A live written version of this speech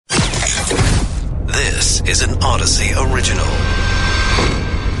This is an Odyssey original.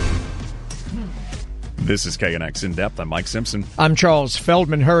 This is KNX In Depth. I'm Mike Simpson. I'm Charles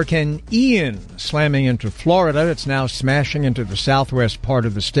Feldman. Hurricane Ian slamming into Florida. It's now smashing into the southwest part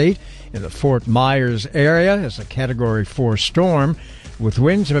of the state in the Fort Myers area as a Category 4 storm with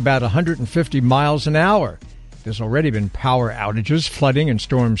winds of about 150 miles an hour. There's already been power outages, flooding, and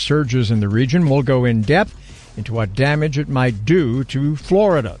storm surges in the region. We'll go in depth into what damage it might do to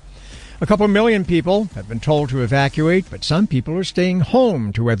Florida. A couple million people have been told to evacuate, but some people are staying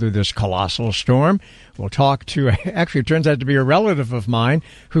home to weather this colossal storm. We'll talk to, actually, it turns out to be a relative of mine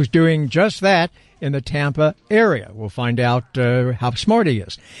who's doing just that in the Tampa area. We'll find out how smart he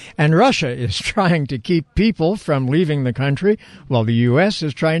is. And Russia is trying to keep people from leaving the country while the U.S.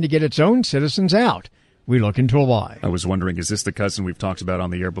 is trying to get its own citizens out. We look into why. I was wondering, is this the cousin we've talked about on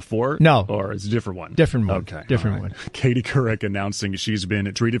the air before? No. Or is it a different one? Different one. Okay. Different right. one. Katie Couric announcing she's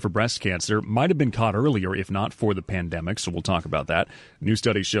been treated for breast cancer. Might have been caught earlier, if not for the pandemic, so we'll talk about that. New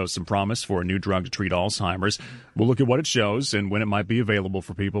study shows some promise for a new drug to treat Alzheimer's. We'll look at what it shows and when it might be available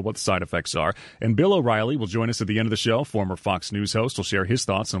for people, what the side effects are. And Bill O'Reilly will join us at the end of the show. Former Fox News host will share his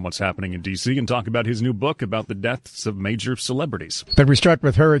thoughts on what's happening in D.C. and talk about his new book about the deaths of major celebrities. But we start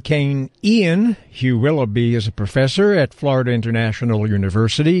with Hurricane Ian. Hugh Willoughby is a professor at Florida International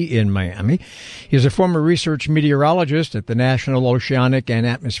University in Miami. He's a former research meteorologist at the National Oceanic and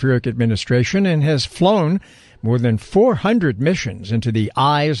Atmospheric Administration and has flown more than 400 missions into the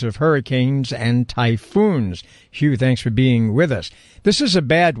eyes of hurricanes and typhoons. Hugh, thanks for being with us. This is a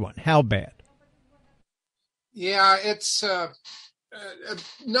bad one. How bad? Yeah, it's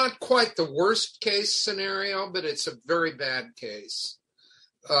not quite the worst case scenario, but it's a very bad case.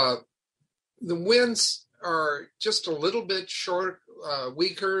 The winds are just a little bit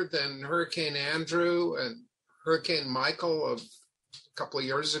weaker than Hurricane Andrew and Hurricane Michael of a couple of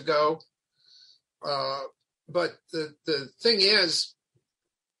years ago. But the thing is,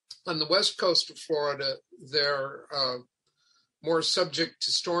 on the west coast of Florida, they're more subject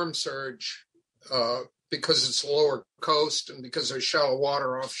to storm surge because it's a lower coast and because there's shallow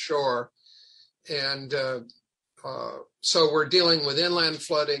water offshore. And so we're dealing with inland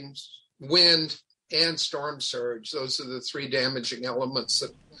flooding, wind, and storm surge. Those are the three damaging elements that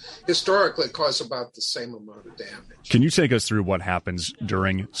historically cause about the same amount of damage. Can you take us through what happens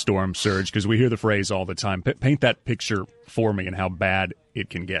during storm surge? Because we hear the phrase all the time. Paint that picture for me and how bad it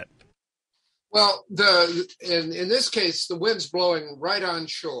can get. Well, in this case, the wind's blowing right on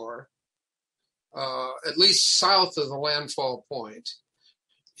shore, at least south of the landfall point,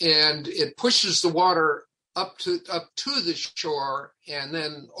 and it pushes the water up to the shore and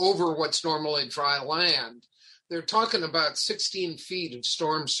then over what's normally dry land. They're talking about 16 feet of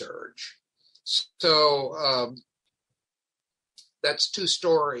storm surge. So that's 2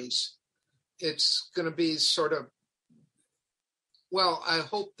 stories. It's going to be sort of, well, I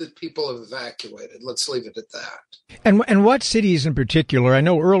hope that people have evacuated. Let's leave it at that. And what cities in particular? I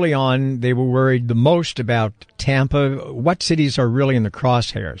know early on they were worried the most about Tampa. What cities are really in the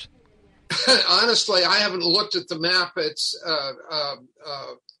crosshairs? Honestly, I haven't looked at the map. It's I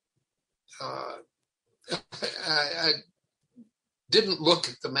didn't look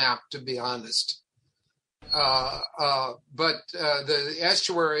at the map, to be honest. But the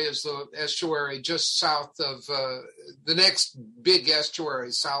estuary is the estuary just south of the next big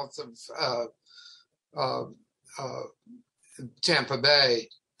estuary south of Tampa Bay,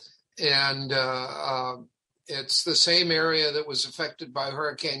 and it's the same area that was affected by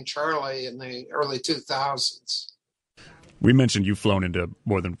Hurricane Charlie in the early 2000s. We mentioned you've flown into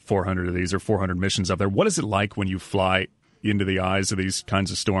more than 400 of these, or 400 missions up there. What is it like when you fly into the eyes of these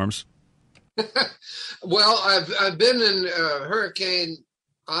kinds of storms? Well, I've been in a hurricane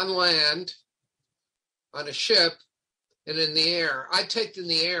on land, on a ship, and in the air. I take in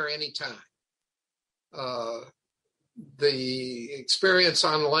the air anytime. The experience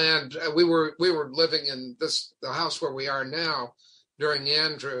on land, we were living in the house where we are now during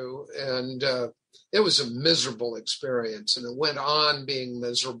Andrew, and it was a miserable experience, and it went on being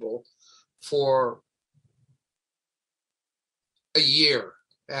miserable for a year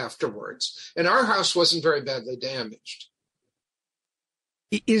afterwards. And our house wasn't very badly damaged.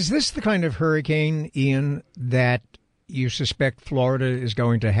 Is this the kind of hurricane, Ian, that you suspect Florida is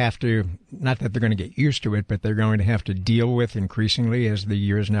going to have to, not that they're going to get used to it, but they're going to have to deal with increasingly as the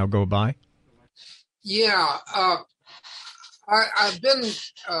years now go by? Yeah.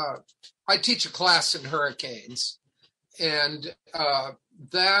 I teach a class in hurricanes, and I'm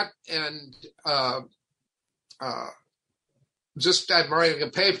writing a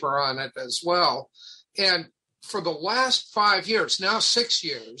paper on it as well. And for the last 5 years, now 6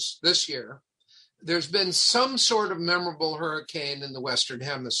 years, this year, there's been some sort of memorable hurricane in the Western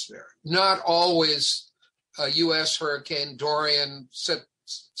Hemisphere. Not always a U.S. hurricane. Dorian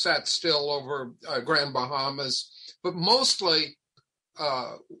sat still over Grand Bahamas, but mostly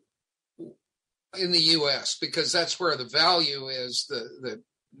in the U.S. because that's where the value is. The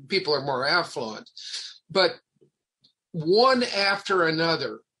people are more affluent. But one after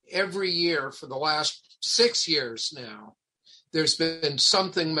another, every year for the last 6 years now, there's been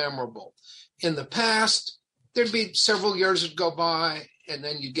something memorable. In the past, there'd be several years that go by, and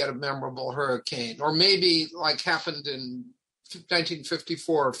then you get a memorable hurricane. Or maybe like happened in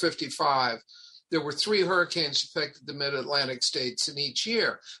 1954 or 55, there were 3 hurricanes affected the mid-Atlantic states in each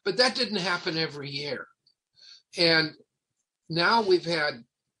year. But that didn't happen every year. And now we've had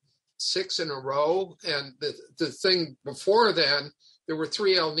 6 in a row. And the thing before then, there were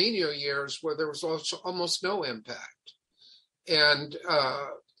 3 El Nino years where there was also almost no impact. And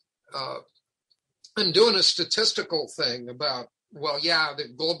I'm doing a statistical thing about, well, yeah, the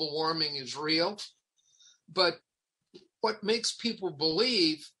global warming is real, but what makes people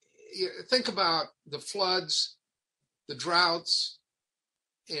believe, think about the floods, the droughts,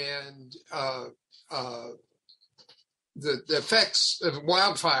 and the effects of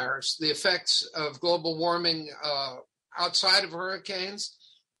wildfires, the effects of global warming outside of hurricanes.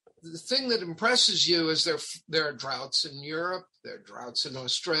 The thing that impresses you is there are droughts in Europe, there are droughts in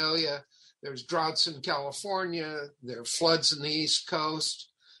Australia, there's droughts in California, there are floods in the East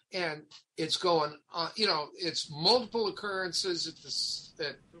Coast, and it's going on, it's multiple occurrences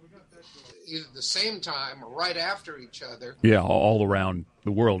at either the same time or right after each other. Yeah, all around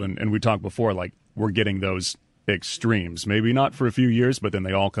the world. And we talked before, like, we're getting those extremes. Maybe not for a few years, but then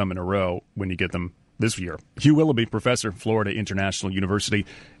they all come in a row when you get them this year. Hugh Willoughby, professor, Florida International University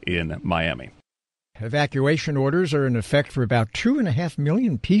in Miami. Evacuation orders are in effect for about 2.5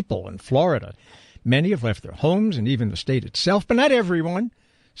 million people in Florida. Many have left their homes and even the state itself, but not everyone.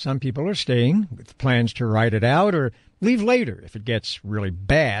 Some people are staying with plans to ride it out or leave later if it gets really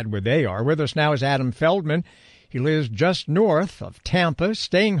bad where they are. With us now is Adam Feldman. He lives just north of Tampa,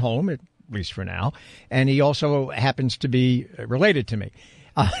 staying home, at least for now, and he also happens to be related to me.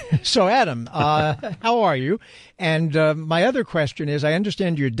 So, Adam, how are you? And my other question is, I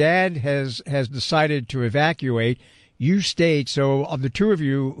understand your dad has decided to evacuate. You stayed. So, of the two of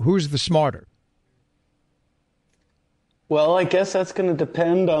you, who's the smarter? Well, I guess that's going to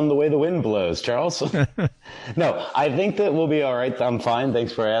depend on the way the wind blows, Charles. No, I think that we'll be all right. I'm fine.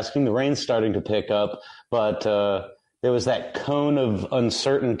 Thanks for asking. The rain's starting to pick up, but there was that cone of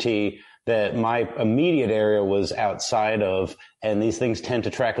uncertainty that my immediate area was outside of, and these things tend to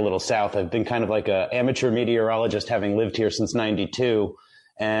track a little south. I've been kind of like an amateur meteorologist, having lived here since '92,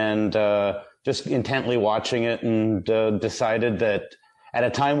 and just intently watching it, and decided that at a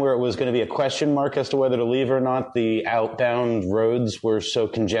time where it was going to be a question mark as to whether to leave or not, the outbound roads were so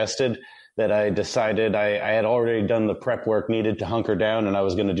congested that I decided I had already done the prep work needed to hunker down, and I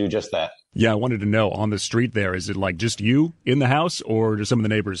was going to do just that. Yeah, I wanted to know, on the street there, is it like just you in the house, or are some of the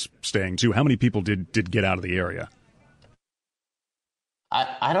neighbors staying too? How many people did get out of the area?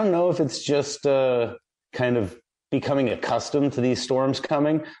 I don't know if it's just kind of becoming accustomed to these storms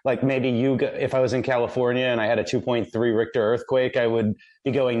coming. Like maybe if I was in California and I had a 2.3 Richter earthquake, I would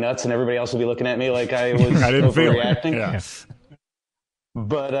be going nuts and everybody else would be looking at me like I was overreacting. Yeah.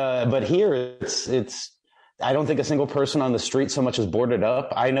 But here it's I don't think a single person on the street so much as boarded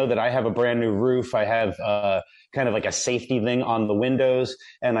up. I know that I have a brand new roof. I have kind of like a safety thing on the windows,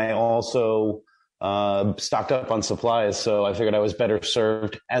 and I also stocked up on supplies. So I figured I was better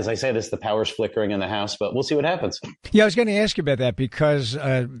served. As I say this, the power's flickering in the house, but we'll see what happens. Yeah, I was going to ask you about that because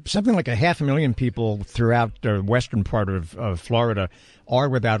something like 500,000 people throughout the western part of Florida are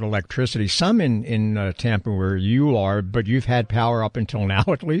without electricity. Some in Tampa where you are, but you've had power up until now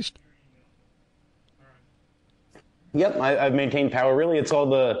at least? Yep, I've maintained power. Really, it's all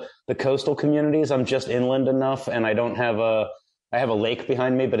the coastal communities. I'm just inland enough, and I have a lake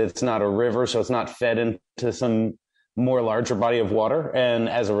behind me, but it's not a river, so it's not fed into some more larger body of water. And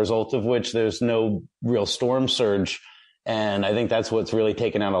as a result of which, there's no real storm surge. And I think that's what's really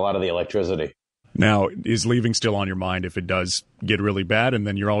taken out a lot of the electricity. Now, is leaving still on your mind if it does get really bad? And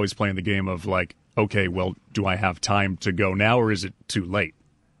then you're always playing the game of like, okay, well, do I have time to go now, or is it too late?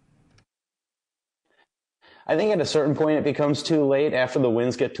 I think at a certain point it becomes too late. After the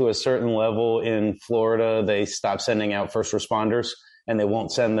winds get to a certain level in Florida, they stop sending out first responders, and they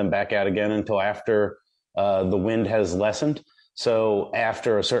won't send them back out again until after the wind has lessened. So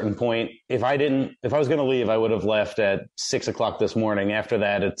after a certain point, if I was going to leave, I would have left at 6 o'clock this morning. After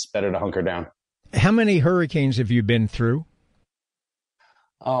that, it's better to hunker down. How many hurricanes have you been through?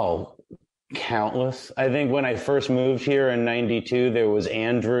 Oh, Countless. I think when I first moved here in 92, there was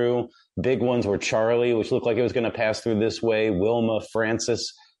Andrew. Big ones were Charlie, which looked like it was going to pass through this way. Wilma,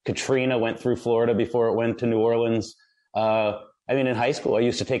 Francis, Katrina went through Florida before it went to New Orleans. In high school, I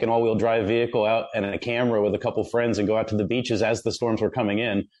used to take an all-wheel drive vehicle out and a camera with a couple friends and go out to the beaches as the storms were coming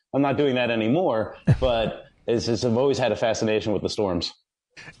in. I'm not doing that anymore, but I've always had a fascination with the storms.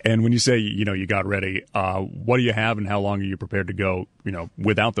 And when you say, you got ready, what do you have and how long are you prepared to go,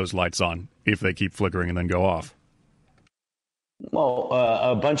 without those lights on if they keep flickering and then go off? Well,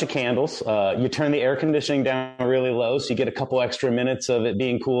 a bunch of candles. You turn the air conditioning down really low so you get a couple extra minutes of it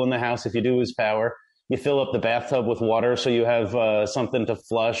being cool in the house if you do lose power. You fill up the bathtub with water so you have something to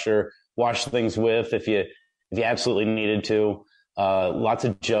flush or wash things with if you absolutely needed to. Lots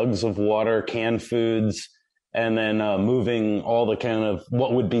of jugs of water, canned foods, and then moving all the kind of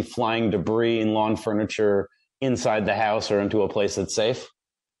what would be flying debris and lawn furniture inside the house or into a place that's safe.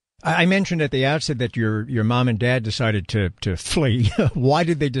 I mentioned at the outset that your mom and dad decided to flee. Why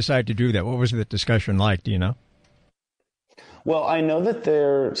did they decide to do that? What was the discussion like? Do you know? Well, I know that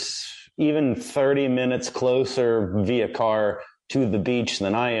there's even 30 minutes closer via car to the beach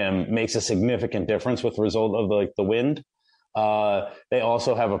than I am makes a significant difference with the result of the wind. They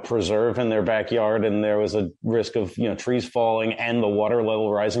also have a preserve in their backyard, and there was a risk of trees falling and the water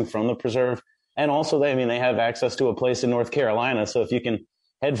level rising from the preserve. And also, they have access to a place in North Carolina. So if you can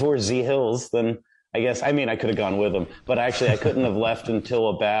head for Z Hills, then I guess I could have gone with them, but actually I couldn't have left until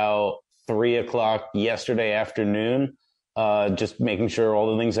about 3:00 yesterday afternoon. Just making sure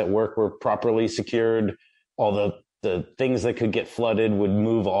all the things at work were properly secured. All the things that could get flooded would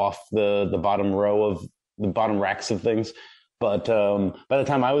move off the bottom row of the bottom racks of things. But by the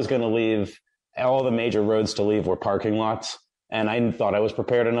time I was going to leave, all the major roads to leave were parking lots. And I thought I was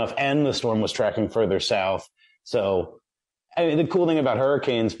prepared enough. And the storm was tracking further south. So the cool thing about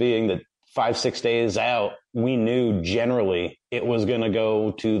hurricanes being that 5-6 days out, we knew generally it was going to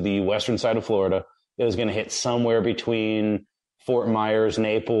go to the western side of Florida. It was going to hit somewhere between Fort Myers,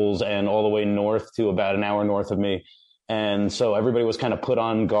 Naples, and all the way north to about an hour north of me. And so everybody was kind of put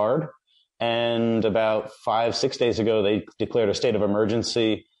on guard. And about 5-6 days ago, they declared a state of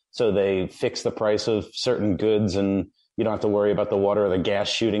emergency. So they fixed the price of certain goods, and you don't have to worry about the water or the gas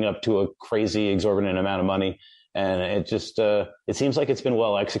shooting up to a crazy exorbitant amount of money. And it just it seems like it's been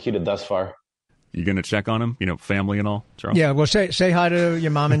well executed thus far. You going to check on him, family and all, Charles? Yeah, well, say hi to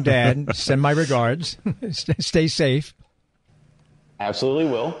your mom and dad. Send my regards. Stay safe. Absolutely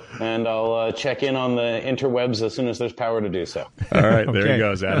will. And I'll check in on the interwebs as soon as there's power to do so. All right, there he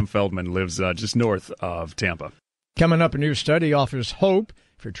goes. Adam Feldman lives just north of Tampa. Coming up, a new study offers hope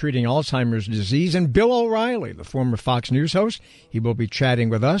for treating Alzheimer's disease. And Bill O'Reilly, the former Fox News host, he will be chatting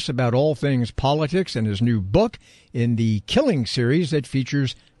with us about all things politics and his new book in the Killing series that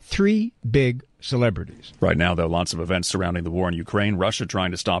features 3 big celebrities. Right now, though, lots of events surrounding the war in Ukraine. Russia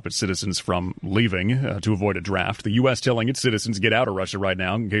trying to stop its citizens from leaving to avoid a draft. The U.S. telling its citizens get out of Russia right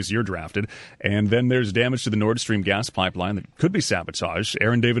now in case you're drafted. And then there's damage to the Nord Stream gas pipeline that could be sabotaged.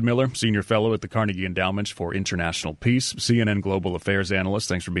 Aaron David Miller, senior fellow at the Carnegie Endowment for International Peace, CNN Global Affairs analyst.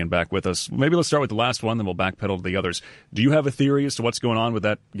 Thanks for being back with us. Maybe let's start with the last one, then we'll backpedal to the others. Do you have a theory as to what's going on with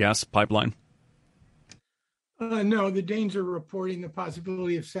that gas pipeline? No, the Danes are reporting the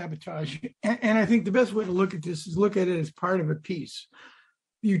possibility of sabotage. And I think the best way to look at this is look at it as part of a piece.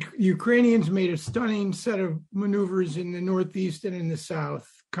 The Ukrainians made a stunning set of maneuvers in the Northeast and in the South,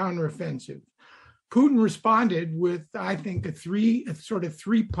 counteroffensive. Putin responded with, I think, a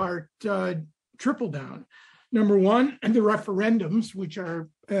three-part triple down. Number one, the referendums, which are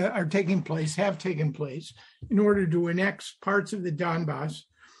taking place, have taken place, in order to annex parts of the Donbass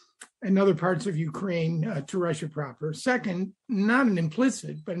and other parts of Ukraine to Russia proper. Second, not an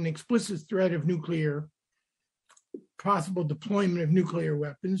implicit, but an explicit threat of possible deployment of nuclear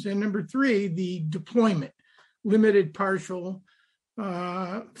weapons. And number three, the deployment, limited, partial.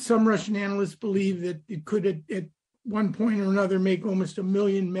 Some Russian analysts believe that it could, at one point or another, make almost 1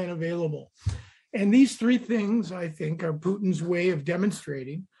 million men available. And these three things, I think, are Putin's way of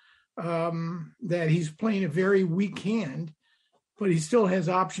demonstrating that he's playing a very weak hand, but he still has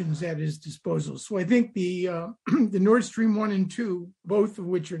options at his disposal. So I think the Nord Stream 1 and 2, both of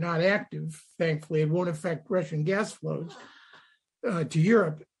which are not active, thankfully, it won't affect Russian gas flows to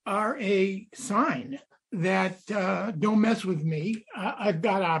Europe, are a sign that don't mess with me. I've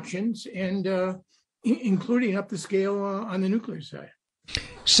got options, and including up the scale on the nuclear side.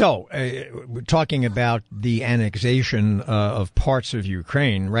 So, we're talking about the annexation of parts of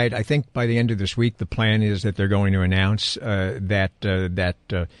Ukraine, right? I think by the end of this week, the plan is that they're going to announce that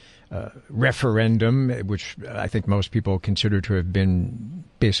referendum, which I think most people consider to have been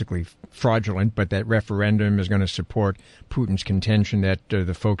basically fraudulent, but that referendum is going to support Putin's contention that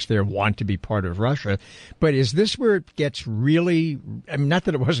the folks there want to be part of Russia. But is this where it gets really, I mean, not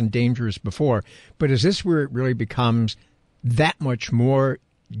that it wasn't dangerous before, but is this where it really becomes that much more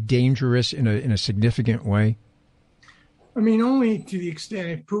dangerous in a significant way? I mean, only to the extent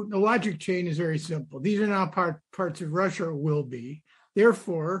if Putin, the logic chain is very simple. These are now parts of Russia, or will be.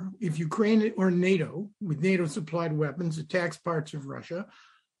 Therefore, if Ukraine or NATO, with NATO-supplied weapons, attacks parts of Russia,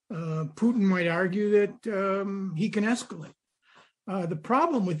 Putin might argue that he can escalate. The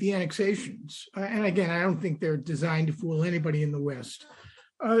problem with the annexations, and again, I don't think they're designed to fool anybody in the West,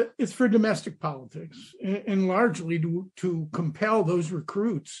 it's for domestic politics and largely to compel those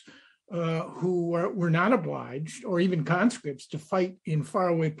recruits who were not obliged, or even conscripts, to fight in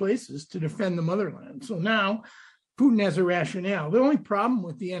faraway places to defend the motherland. So now Putin has a rationale. The only problem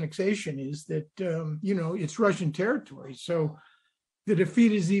with the annexation is that, it's Russian territory. So the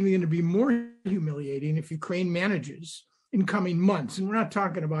defeat is even going to be more humiliating if Ukraine manages in coming months. And we're not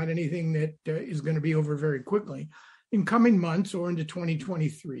talking about anything that is going to be over very quickly. In coming months or into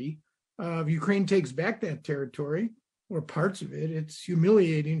 2023, if Ukraine takes back that territory or parts of it, it's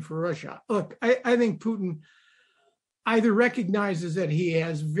humiliating for Russia. Look, I think Putin either recognizes that he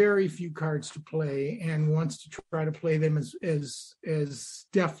has very few cards to play and wants to try to play them as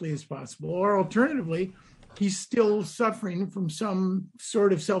deftly as possible, or alternatively, he's still suffering from some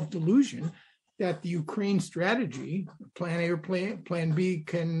sort of self-delusion that the Ukraine strategy, Plan A or Plan B,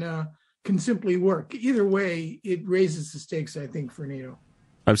 can simply work. Either way, it raises the stakes, I think, for NATO.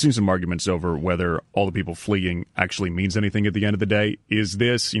 I've seen some arguments over whether all the people fleeing actually means anything at the end of the day. Is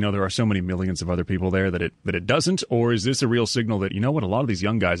this, there are so many millions of other people there that it doesn't? Or is this a real signal that, a lot of these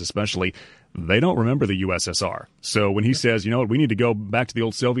young guys especially, they don't remember the USSR. So when he says, we need to go back to the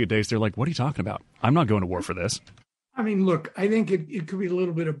old Soviet days, they're like, what are you talking about? I'm not going to war for this. I mean, look, I think it could be a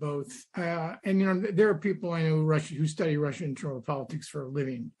little bit of both. And, there are people I know who study Russian internal politics for a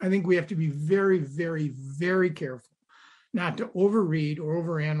living. I think we have to be very, very, very careful not to overread or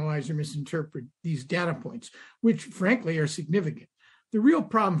overanalyze or misinterpret these data points, which frankly are significant. The real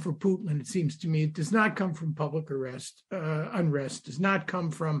problem for Putin, it seems to me, it does not come from public unrest, does not come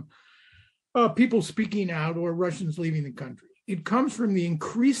from people speaking out or Russians leaving the country. It comes from the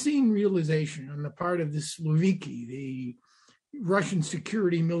increasing realization on the part of the Sloviki, the Russian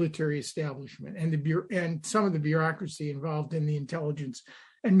security military establishment, and some of the bureaucracy involved in the intelligence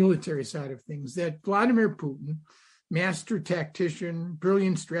and military side of things, that Vladimir Putin, master tactician,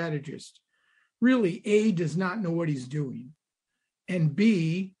 brilliant strategist, really, A, does not know what he's doing, and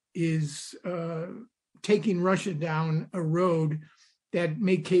B, is taking Russia down a road that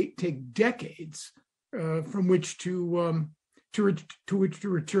may take decades from which to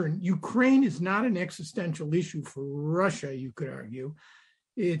return. Ukraine is not an existential issue for Russia, you could argue.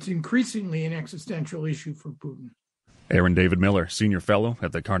 It's increasingly an existential issue for Putin. Aaron David Miller, Senior Fellow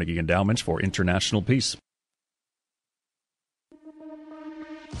at the Carnegie Endowment for International Peace.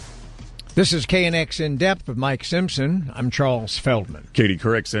 This is KNX In Depth with Mike Simpson. I'm Charles Feldman. Katie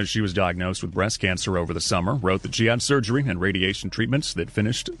Couric says she was diagnosed with breast cancer over the summer, wrote that she had surgery and radiation treatments that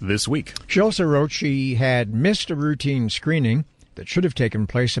finished this week. She also wrote she had missed a routine screening that should have taken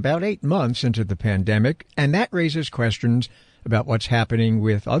place about 8 months into the pandemic, and that raises questions about what's happening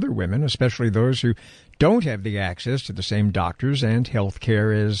with other women, especially those who don't have the access to the same doctors and health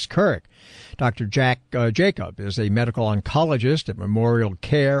care as Couric. Dr. Jack Jacob is a medical oncologist at Memorial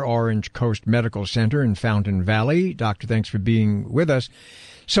Care Orange Coast Medical Center in Fountain Valley. Doctor, thanks for being with us.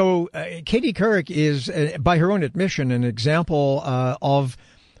 So Katie Couric is, by her own admission, an example of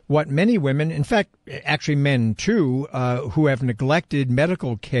what many women, in fact, actually men too, who have neglected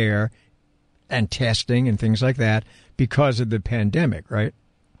medical care and testing and things like that because of the pandemic, right?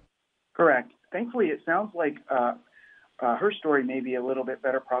 Correct. Thankfully, it sounds like her story may be a little bit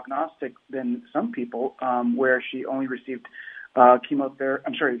better prognostic than some people, where she only received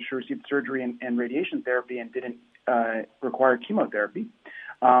chemotherapy. She received surgery and radiation therapy and didn't require chemotherapy,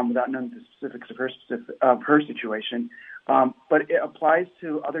 without knowing the specifics of her situation. But it applies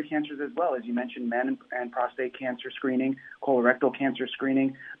to other cancers as well. As you mentioned, men and prostate cancer screening, colorectal cancer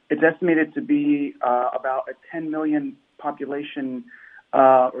screening. It's estimated to be about a 10 million population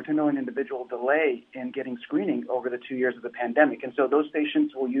or 10 million individual delay in getting screening over the 2 years of the pandemic. And so those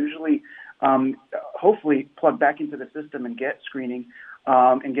patients will usually, hopefully, plug back into the system and get screening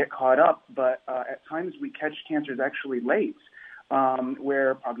and get caught up. But at times we catch cancers actually late,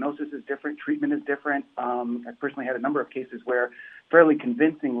 where prognosis is different, treatment is different. I personally had a number of cases where fairly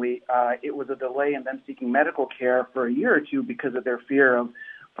convincingly it was a delay in them seeking medical care for a year or two because of their fear of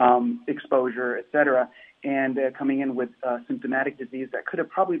exposure, et cetera, and coming in with symptomatic disease that could have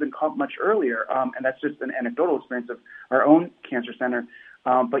probably been caught much earlier. And that's just an anecdotal experience of our own cancer center.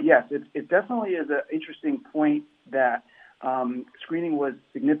 But yes, it definitely is an interesting point that screening was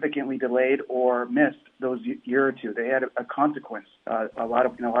significantly delayed or missed those year or two. They had a consequence in a lot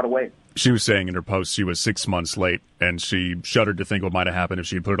of ways. She was saying in her post she was 6 months late, and she shuddered to think what might have happened if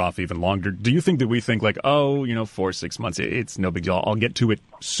she had put it off even longer. Do you think that we think like, 4 6 months, it's no big deal. I'll get to it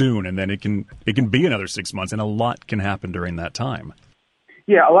soon, and then it can be another 6 months, and a lot can happen during that time.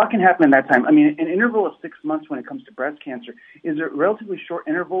 Yeah, a lot can happen in that time. I mean, an interval of 6 months when it comes to breast cancer is a relatively short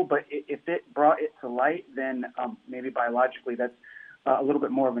interval, but if it brought it to light, then maybe biologically that's a little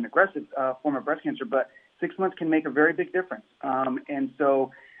bit more of an aggressive form of breast cancer, but 6 months can make a very big difference. And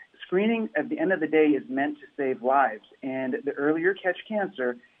so screening at the end of the day is meant to save lives. And the earlier you catch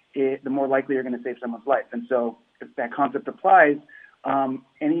cancer, the more likely you're going to save someone's life. And so if that concept applies,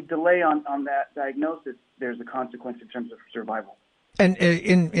 any delay on that diagnosis, there's a consequence in terms of survival. And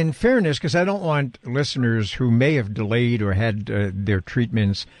in fairness, because I don't want listeners who may have delayed or had their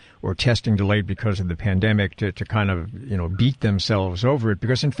treatments or testing delayed because of the pandemic to kind of, beat themselves over it.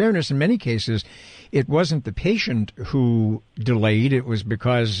 Because in fairness, in many cases, it wasn't the patient who delayed. It was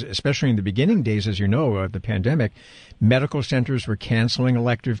because, especially in the beginning days, as you know, of the pandemic, medical centers were canceling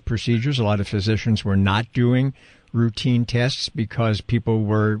elective procedures. A lot of physicians were not doing routine tests because people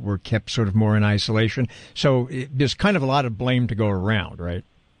were kept sort of more in isolation. So there's kind of a lot of blame to go around, right?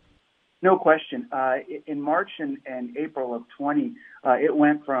 No question. In March and April of 20, it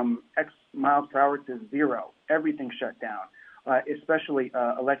went from X miles per hour to 0. Everything shut down, especially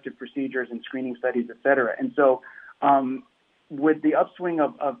elective procedures and screening studies, et cetera. And so with the upswing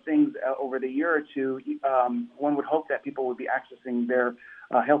of things over the year or two, one would hope that people would be accessing their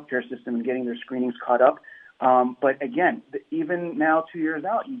healthcare system and getting their screenings caught up. But again, even now, 2 years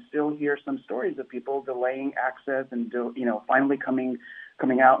out, you still hear some stories of people delaying access and, finally coming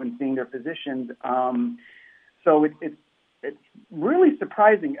out and seeing their physicians. So it's really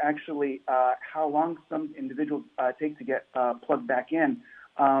surprising, actually, how long some individuals take to get plugged back in.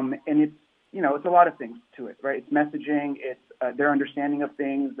 And it's a lot of things to it, right? It's messaging, it's their understanding of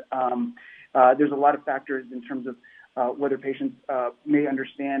things. There's a lot of factors in terms of whether patients may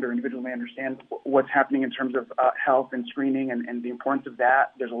understand or individuals may understand what's happening in terms of health and screening and the importance of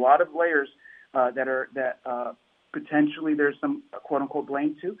that. There's a lot of layers that potentially there's some quote unquote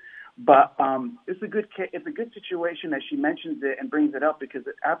blame to, but it's a good situation that she mentions it and brings it up because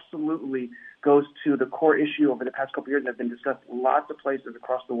it absolutely goes to the core issue over the past couple of years that have been discussed lots of places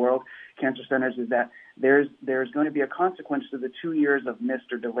across the world, cancer centers, is that there's going to be a consequence to the 2 years of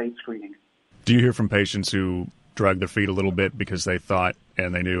missed or delayed screening. Do you hear from patients who drag their feet a little bit because they thought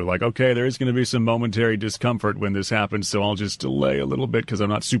and they knew, like, okay, there is going to be some momentary discomfort when this happens, so I'll just delay a little bit because I'm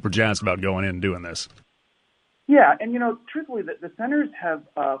not super jazzed about going in and doing this? Yeah, and, truthfully, the centers have,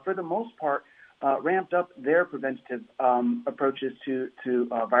 for the most part, ramped up their preventative approaches to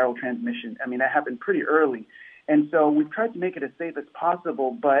viral transmission. I mean, that happened pretty early. And so we've tried to make it as safe as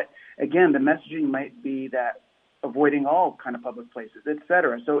possible, but, again, the messaging might be that avoiding all kind of public places, et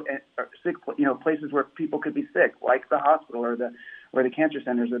cetera. So, sick, places where people could be sick, like the hospital or the cancer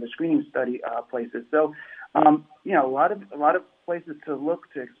centers or the screening study places. So, a lot of places to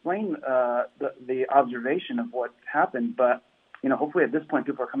look to explain the observation of what happened. But, hopefully at this point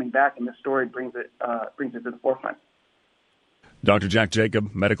people are coming back and the story brings it to the forefront. Dr. Jack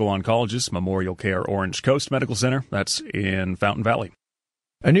Jacob, medical oncologist, Memorial Care Orange Coast Medical Center. That's in Fountain Valley.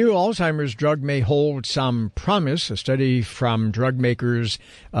 A new Alzheimer's drug may hold some promise. A study from drug makers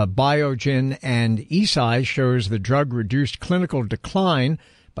Biogen and Eisai shows the drug reduced clinical decline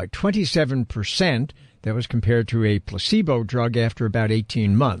by 27%. That was compared to a placebo drug after about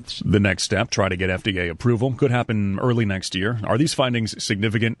 18 months. The next step, try to get FDA approval, could happen early next year. Are these findings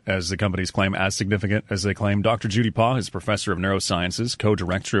significant, as the companies claim, as significant as they claim? Dr. Judy Pah is professor of neurosciences,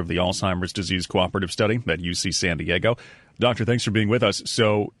 co-director of the Alzheimer's Disease Cooperative Study at UC San Diego. Doctor, thanks for being with us.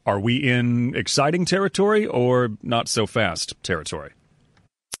 So are we in exciting territory or not so fast territory?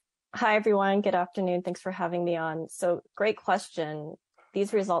 Hi, everyone. Good afternoon. Thanks for having me on. So great question.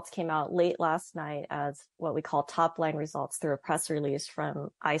 These results came out late last night as what we call top-line results through a press release from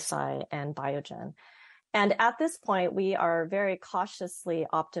Eisai and Biogen. And at this point, we are very cautiously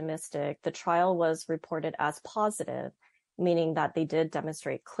optimistic. The trial was reported as positive, meaning that they did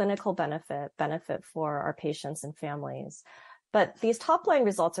demonstrate clinical benefit for our patients and families. But these top-line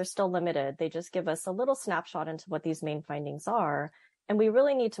results are still limited. They just give us a little snapshot into what these main findings are. And we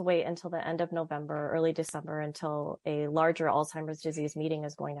really need to wait until the end of November, early December, until a larger Alzheimer's disease meeting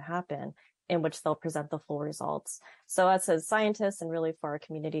is going to happen in which they'll present the full results. So us as scientists and really for our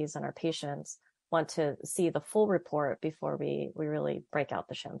communities and our patients want to see the full report before we really break out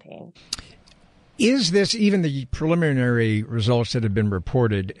the champagne. Is this, even the preliminary results that have been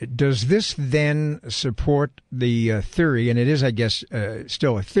reported, does this then support the theory, and it is, I guess,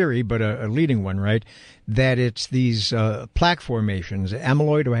 still a theory, but a leading one, right, that it's these plaque formations,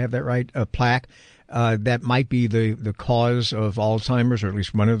 amyloid, do I have that right, plaque, that might be the cause of Alzheimer's, or at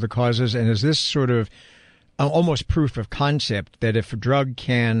least one of the causes? And is this sort of almost proof of concept that if a drug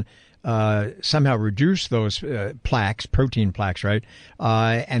can somehow reduce those plaques, protein plaques, right?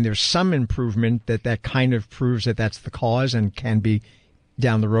 And there's some improvement that kind of proves that that's the cause and can be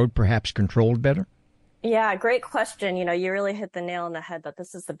down the road perhaps controlled better? Yeah, great question. You really hit the nail on the head that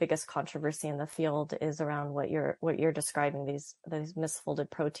this is the biggest controversy in the field is around what you're describing, these misfolded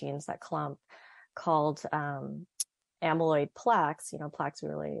proteins that clump called amyloid plaques. Plaques we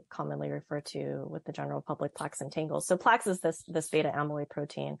really commonly refer to with the general public, plaques and tangles. So plaques is this beta amyloid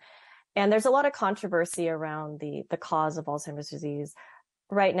protein. And there's a lot of controversy around the cause of Alzheimer's disease.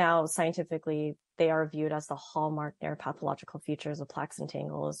 Right now, scientifically, they are viewed as the hallmark neuropathological features of plaques and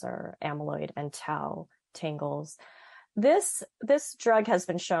tangles, or amyloid and tau tangles. This drug has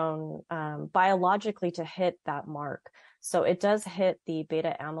been shown biologically to hit that mark. So it does hit the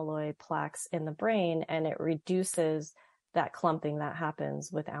beta amyloid plaques in the brain, and it reduces that clumping that happens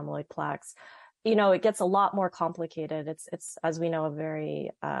with amyloid plaques. It gets a lot more complicated. It's as we know, a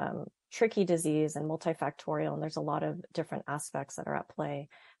very tricky disease and multifactorial, and there's a lot of different aspects that are at play.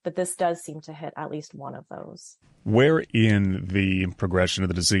 But this does seem to hit at least one of those. Where in the progression of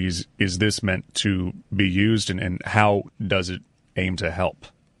the disease is this meant to be used, and how does it aim to help?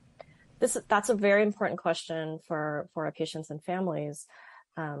 That's a very important question for our patients and families.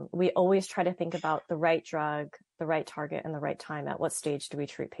 We always try to think about the right drug, the right target, and the right time. At what stage do we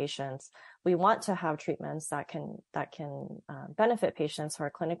treat patients? We want to have treatments that can benefit patients who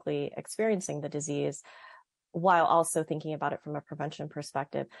are clinically experiencing the disease, while also thinking about it from a prevention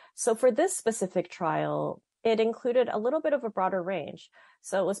perspective. So for this specific trial, it included a little bit of a broader range.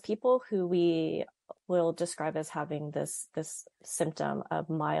 So it was people who we will describe as having this symptom of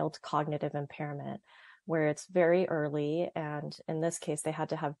mild cognitive impairment, where it's very early, and in this case, they had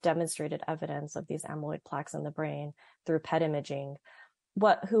to have demonstrated evidence of these amyloid plaques in the brain through PET imaging.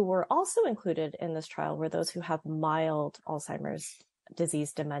 Who were also included in this trial were those who have mild Alzheimer's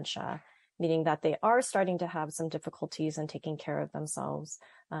disease dementia, meaning that they are starting to have some difficulties in taking care of themselves,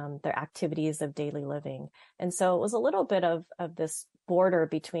 their activities of daily living. And so it was a little bit of this border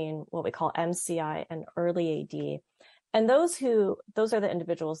between what we call MCI and early AD. And those are the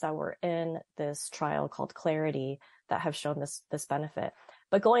individuals that were in this trial called Clarity that have shown this benefit.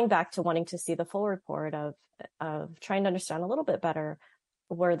 But going back to wanting to see the full report of trying to understand a little bit better,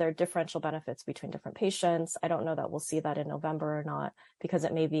 were there differential benefits between different patients? I don't know that we'll see that in November or not, because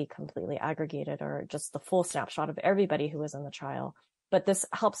it may be completely aggregated or just the full snapshot of everybody who was in the trial. But this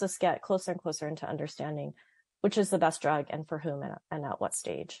helps us get closer and closer into understanding which is the best drug and for whom and at what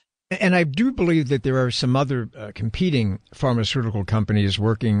stage. And I do believe that there are some other competing pharmaceutical companies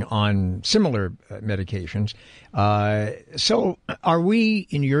working on similar medications. So are we,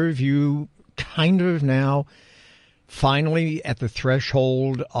 in your view, kind of now finally at the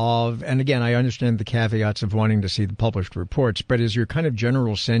threshold of, and again, I understand the caveats of wanting to see the published reports, but is your kind of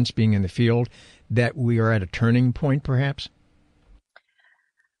general sense, being in the field, that we are at a turning point, perhaps?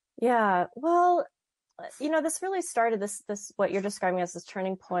 Yeah, well, this really started this what you're describing as this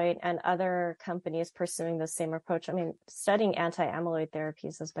turning point, and other companies pursuing the same approach. I mean, studying anti-amyloid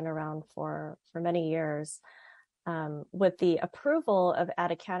therapies has been around for many years. With the approval of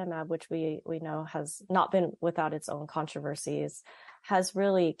aducanumab, which we know has not been without its own controversies, has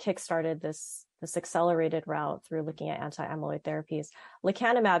really kickstarted this accelerated route through looking at anti-amyloid therapies.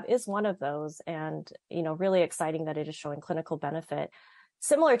 Lecanemab is one of those, and really exciting that it is showing clinical benefit.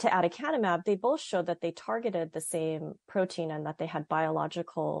 Similar to aducanumab, they both showed that they targeted the same protein and that they had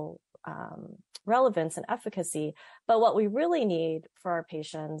biological relevance and efficacy. But what we really need for our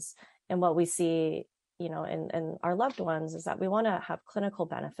patients, and what we see in our loved ones, is that we want to have clinical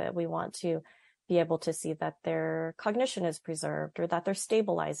benefit. We want to be able to see that their cognition is preserved, or that they're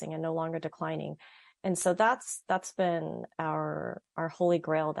stabilizing and no longer declining. And so that's been our holy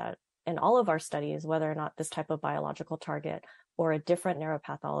grail, that in all of our studies, whether or not this type of biological target or a different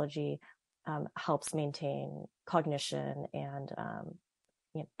neuropathology helps maintain cognition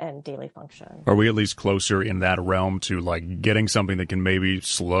and daily function. Are we at least closer in that realm to like getting something that can maybe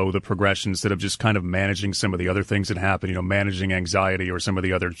slow the progression, instead of just kind of managing some of the other things that happen, managing anxiety or some of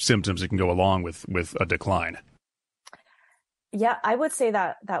the other symptoms that can go along with a decline? Yeah, I would say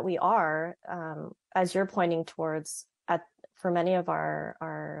that we are, as you're pointing towards, for many of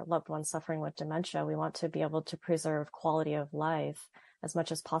our loved ones suffering with dementia, we want to be able to preserve quality of life as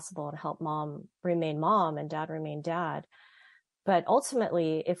much as possible and help mom remain mom and dad remain dad. But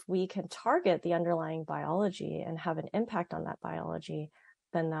ultimately, if we can target the underlying biology and have an impact on that biology,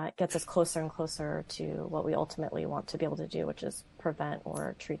 then that gets us closer and closer to what we ultimately want to be able to do, which is prevent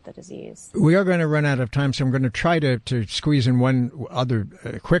or treat the disease. We are going to run out of time, so I'm going to try to squeeze in one other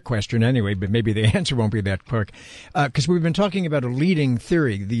quick question anyway, but maybe the answer won't be that quick. Because we've been talking about a leading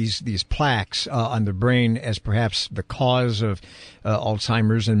theory, these plaques on the brain as perhaps the cause of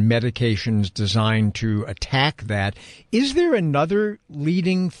Alzheimer's and medications designed to attack that. Is there another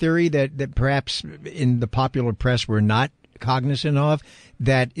leading theory that perhaps in the popular press we're not cognizant of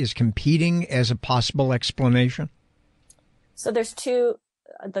that is competing as a possible explanation? So there's two,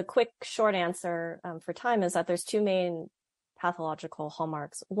 the quick short answer for time is that there's two main pathological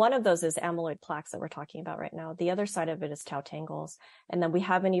hallmarks. One of those is amyloid plaques that we're talking about right now. The other side of it is tau tangles. And then we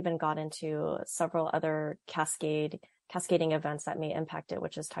haven't even got into several other cascading events that may impact it,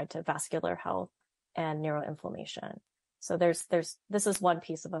 which is tied to vascular health and neuroinflammation. So this is one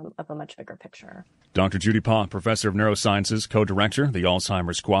piece of a much bigger picture. Dr. Judy Pa, Professor of Neurosciences, Co-Director, the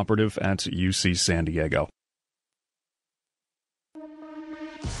Alzheimer's Cooperative at UC San Diego.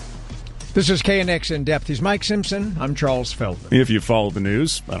 This is KNX In Depth. He's Mike Simpson. I'm Charles Feldman. If you follow the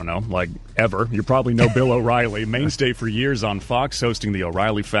news, I don't know, like ever, you probably know Bill O'Reilly, mainstay for years on Fox, hosting the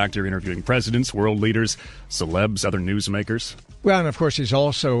O'Reilly Factor, interviewing presidents, world leaders, celebs, other newsmakers. Well, and of course, he's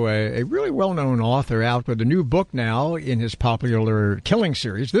also a really well-known author out with a new book now in his popular killing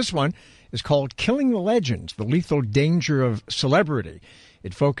series. This one is called Killing the Legends, The Lethal Danger of Celebrity.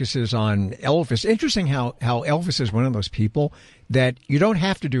 It focuses on Elvis. Interesting how Elvis is one of those people that you don't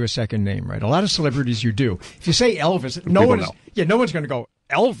have to do a second name, right? A lot of celebrities you do. If you say Elvis, no one's going to go,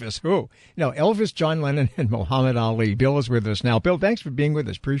 Elvis, who? No, Elvis, John Lennon, and Muhammad Ali. Bill is with us now. Bill, thanks for being with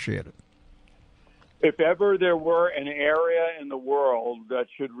us. Appreciate it. If ever there were an area in the world that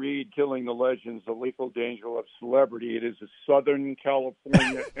should read Killing the Legends, The Lethal Danger of Celebrity, it is the Southern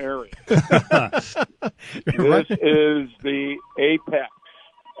California area. This is the apex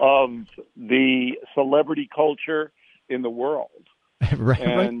of the celebrity culture in the world. Right.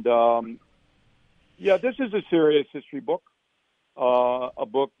 And, this is a serious history book, a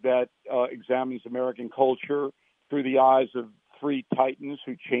book that examines American culture through the eyes of three titans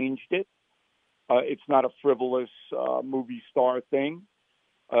who changed it. It's not a frivolous movie star thing.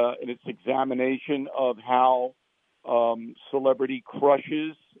 And it's examination of how celebrity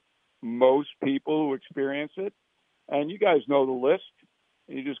crushes most people who experience it. And you guys know the list.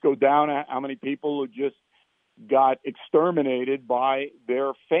 You just go down at how many people who just got exterminated by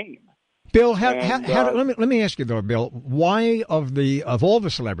their fame. Bill, let me ask you though, Bill, why of all the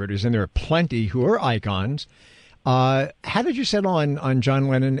celebrities, and there are plenty who are icons, how did you settle on John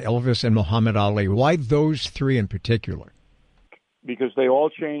Lennon, Elvis, and Muhammad Ali? Why those three in particular? Because they all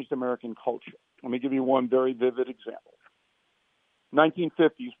changed American culture. Let me give you one very vivid example.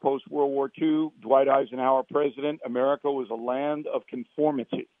 1950s, post-World War II, Dwight Eisenhower president, America was a land of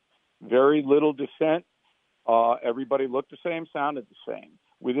conformity. Very little dissent. Everybody looked the same, sounded the same.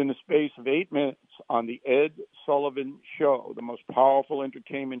 Within the space of 8 minutes on the Ed Sullivan Show, the most powerful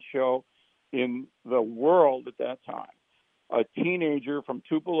entertainment show in the world at that time, a teenager from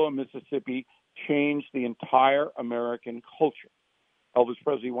Tupelo, Mississippi, changed the entire American culture. Elvis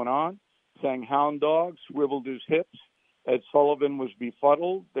Presley went on, sang Hound Dog, swiveled his hips. Ed Sullivan was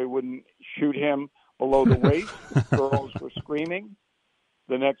befuddled. They wouldn't shoot him below the waist. Girls were screaming.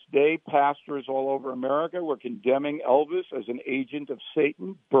 The next day, pastors all over America were condemning Elvis as an agent of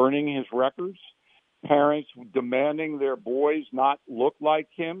Satan, burning his records. Parents demanding their boys not look like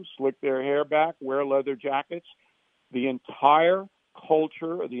him, slick their hair back, wear leather jackets. The entire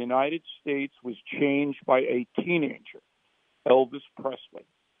culture of the United States was changed by a teenager, Elvis Presley.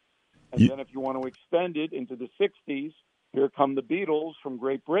 And then if you want to extend it into the 60s, here come the Beatles from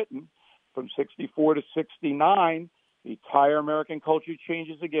Great Britain. From 64 to 69, the entire American culture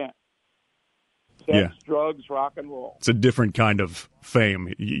changes again. Sex, drugs, rock and roll. It's a different kind of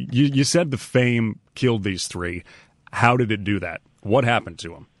fame. You said the fame killed these three. How did it do that? What happened to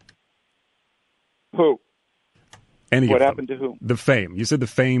them? Who? What happened to whom? The fame. You said the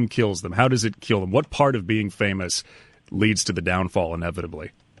fame kills them. How does it kill them? What part of being famous leads to the downfall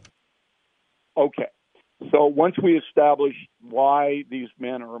inevitably? Okay. So once we establish why these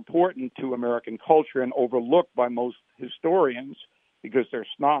men are important to American culture and overlooked by most historians because they're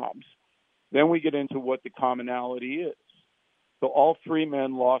snobs, then we get into what the commonality is. So all three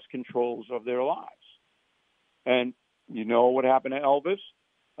men lost controls of their lives. And You know what happened to Elvis?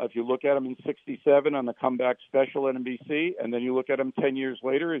 If you look at him in '67 on the comeback special at NBC, and then you look at him 10 years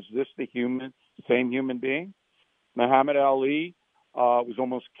later, is this the same human being? Muhammad Ali was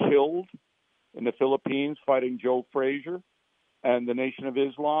almost killed in the Philippines fighting Joe Frazier and the Nation of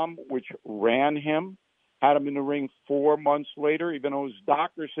Islam, which ran him, had him in the ring 4 months later, even though his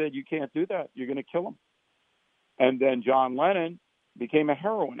doctor said, you can't do that, you're going to kill him. And then John Lennon became a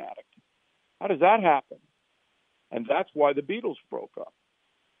heroin addict. How does that happen? And that's why the Beatles broke up.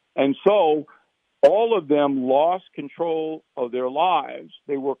 And so all of them lost control of their lives.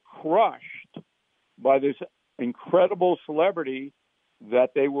 They were crushed by this incredible celebrity that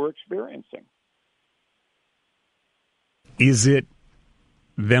they were experiencing. Is it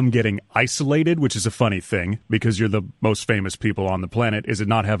them getting isolated, which is a funny thing because you're the most famous people on the planet? Is it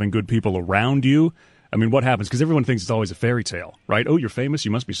not having good people around you? I mean, what happens? Because everyone thinks it's always a fairy tale, right? Oh, you're famous,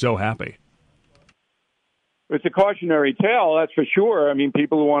 you must be so happy. It's a cautionary tale, that's for sure. I mean,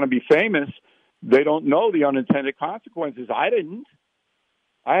 people who want to be famous, they don't know the unintended consequences. I didn't.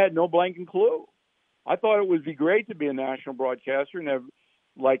 I had no blanking clue. I thought it would be great to be a national broadcaster and have,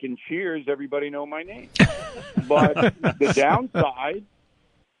 like in Cheers, everybody know my name. But the downside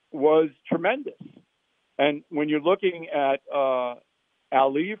was tremendous. And when you're looking at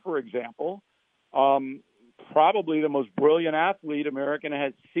Ali, for example, probably the most brilliant athlete America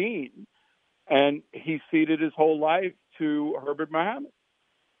has seen, and he ceded his whole life to Herbert Muhammad.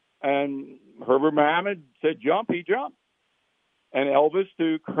 And Herbert Muhammad said jump, he jumped. And Elvis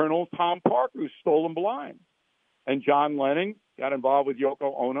to Colonel Tom Parker, who stole him blind. And John Lennon got involved with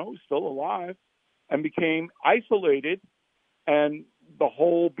Yoko Ono, who's still alive, and became isolated, and the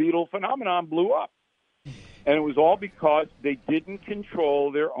whole Beatle phenomenon blew up. And it was all because they didn't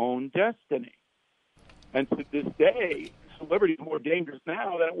control their own destiny. And to this day, celebrity is more dangerous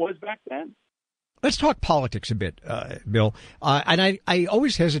now than it was back then. Let's talk politics a bit, Bill. And I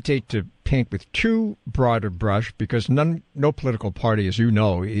always hesitate to paint with too broad a brush because no political party, as you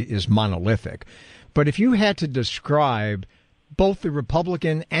know, is monolithic. But if you had to describe both the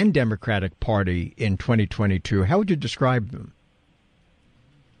Republican and Democratic Party in 2022, how would you describe them?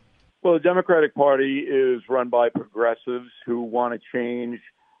 Well, the Democratic Party is run by progressives who want to change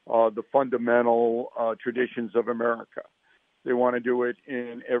the fundamental traditions of America. They want to do it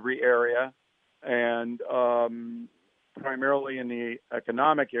in every area. And primarily in the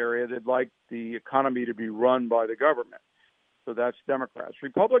economic area, they'd like the economy to be run by the government. So that's Democrats.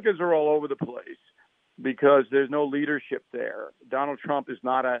 Republicans are all over the place because there's no leadership there. Donald Trump is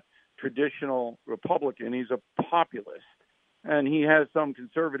not a traditional Republican. He's a populist. And he has some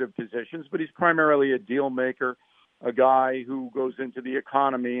conservative positions, but he's primarily a deal maker, a guy who goes into the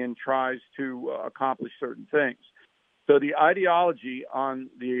economy and tries to accomplish certain things. So the ideology on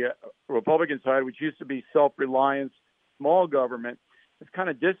the Republican side, which used to be self-reliance, small government, has kind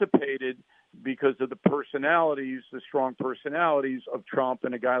of dissipated because of the personalities, the strong personalities of Trump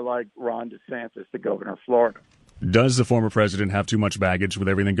and a guy like Ron DeSantis, the governor of Florida. Does the former president have too much baggage with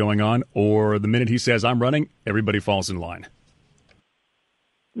everything going on? Or the minute he says, I'm running, everybody falls in line?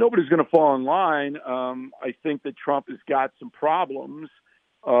 Nobody's going to fall in line. I think that Trump has got some problems.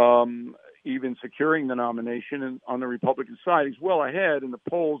 Even securing the nomination. And on the Republican side, he's well ahead in the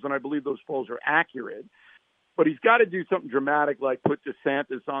polls, and I believe those polls are accurate. But he's got to do something dramatic like put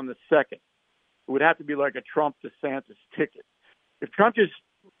DeSantis on the second. It would have to be like a Trump-DeSantis ticket. If Trump just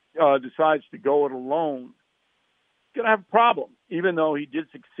decides to go it alone, he's going to have a problem. Even though he did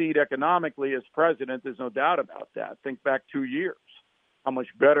succeed economically as president, there's no doubt about that. Think back 2 years, how much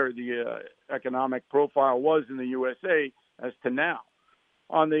better the economic profile was in the USA as to now.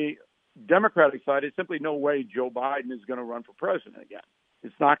 On the Democratic side, there's simply no way Joe Biden is going to run for president again.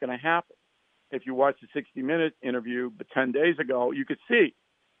 It's not going to happen. If you watch the 60-minute interview 10 days ago, you could see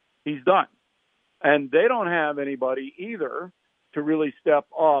he's done. And they don't have anybody either to really step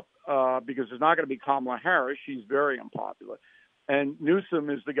up because there's not going to be Kamala Harris. She's very unpopular. And Newsom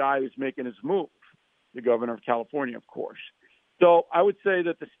is the guy who's making his move, the governor of California, of course. So I would say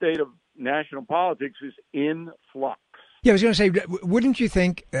that the state of national politics is in flux. Yeah, I was going to say, wouldn't you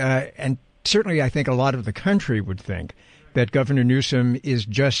think, and certainly I think a lot of the country would think, that Governor Newsom is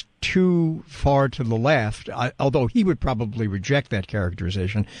just too far to the left, although he would probably reject that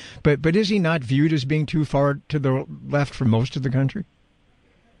characterization. But is he not viewed as being too far to the left for most of the country?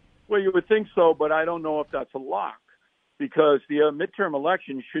 Well, you would think so, but I don't know if that's a lock, because the midterm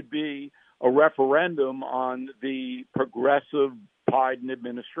election should be a referendum on the progressive Biden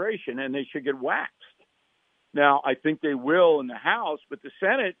administration, and they should get waxed. Now, I think they will in the House, but the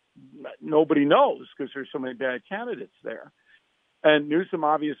Senate, nobody knows because there's so many bad candidates there. And Newsom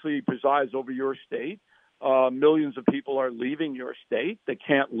obviously presides over your state. Millions of people are leaving your state. They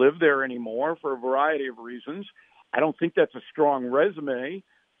can't live there anymore for a variety of reasons. I don't think that's a strong resume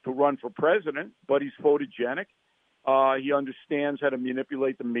to run for president, but he's photogenic. He understands how to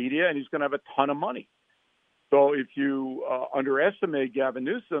manipulate the media, and he's going to have a ton of money. So if you underestimate Gavin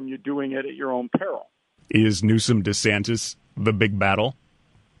Newsom, you're doing it at your own peril. Is Newsom DeSantis the big battle?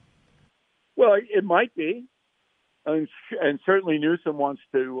 Well, it might be. And certainly Newsom wants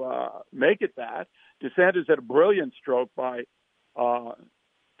to make it that. DeSantis had a brilliant stroke by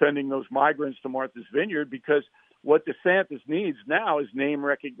sending those migrants to Martha's Vineyard, because what DeSantis needs now is name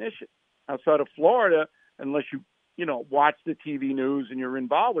recognition. Outside of Florida, unless you watch the TV news and you're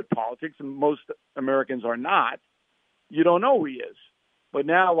involved with politics, and most Americans are not, you don't know who he is. But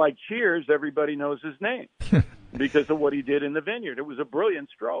now, like Cheers, everybody knows his name because of what he did in the Vineyard. It was a brilliant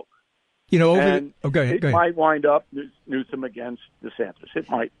stroke. Go ahead. It might wind up Newsom against DeSantis. It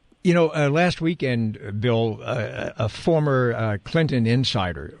might. Last weekend, Bill, a former Clinton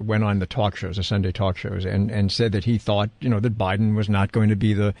insider went on the talk shows, the Sunday talk shows, and said that he thought, that Biden was not going to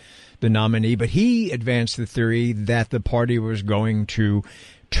be the nominee. But he advanced the theory that the party was going to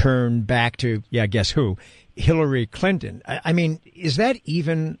turn back to, guess who? Hillary Clinton. I mean, is that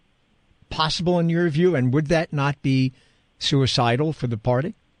even possible in your view? And would that not be suicidal for the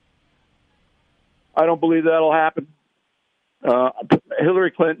party? I don't believe that'll happen.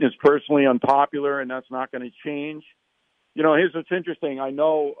 Hillary Clinton is personally unpopular, and that's not going to change. Here's what's interesting. I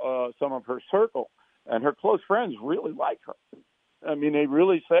know some of her circle, and her close friends really like her. I mean, they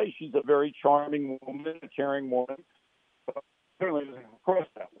really say she's a very charming woman, a caring woman, but certainly doesn't come across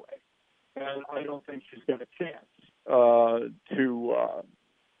that way. And I don't think she's got a chance to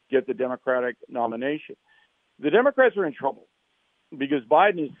get the Democratic nomination. The Democrats are in trouble because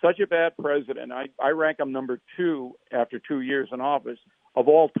Biden is such a bad president. I rank him number 2 after 2 years in office of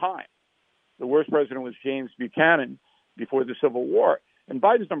all time. The worst president was James Buchanan before the Civil War. And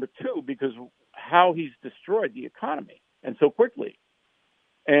Biden's number 2 because of how he's destroyed the economy, and so quickly.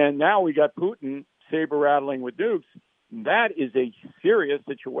 And now we got Putin saber-rattling with nukes. That is a serious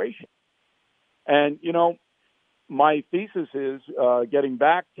situation. And, my thesis is, getting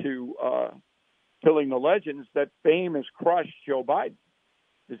back to killing the legends, that fame has crushed Joe Biden.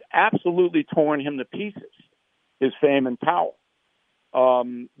 It's absolutely torn him to pieces, his fame and power,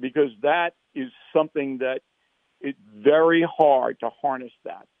 because that is something that it's very hard to harness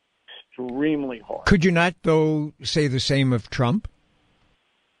that, extremely hard. Could you not, though, say the same of Trump?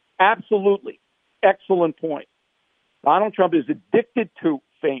 Absolutely. Excellent point. Donald Trump is addicted to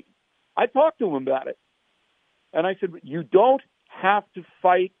fame. I talked to him about it. And I said, you don't have to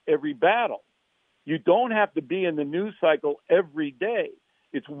fight every battle. You don't have to be in the news cycle every day.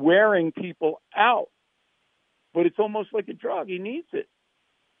 It's wearing people out. But it's almost like a drug. He needs it.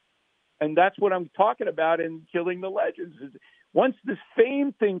 And that's what I'm talking about in Killing the Legends. Once this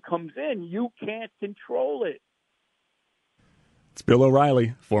fame thing comes in, you can't control it. It's Bill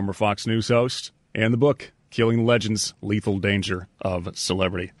O'Reilly, former Fox News host, and the book, Killing the Legends, Lethal Danger of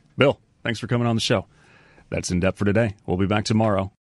Celebrity. Bill, thanks for coming on the show. That's In Depth for today. We'll be back tomorrow.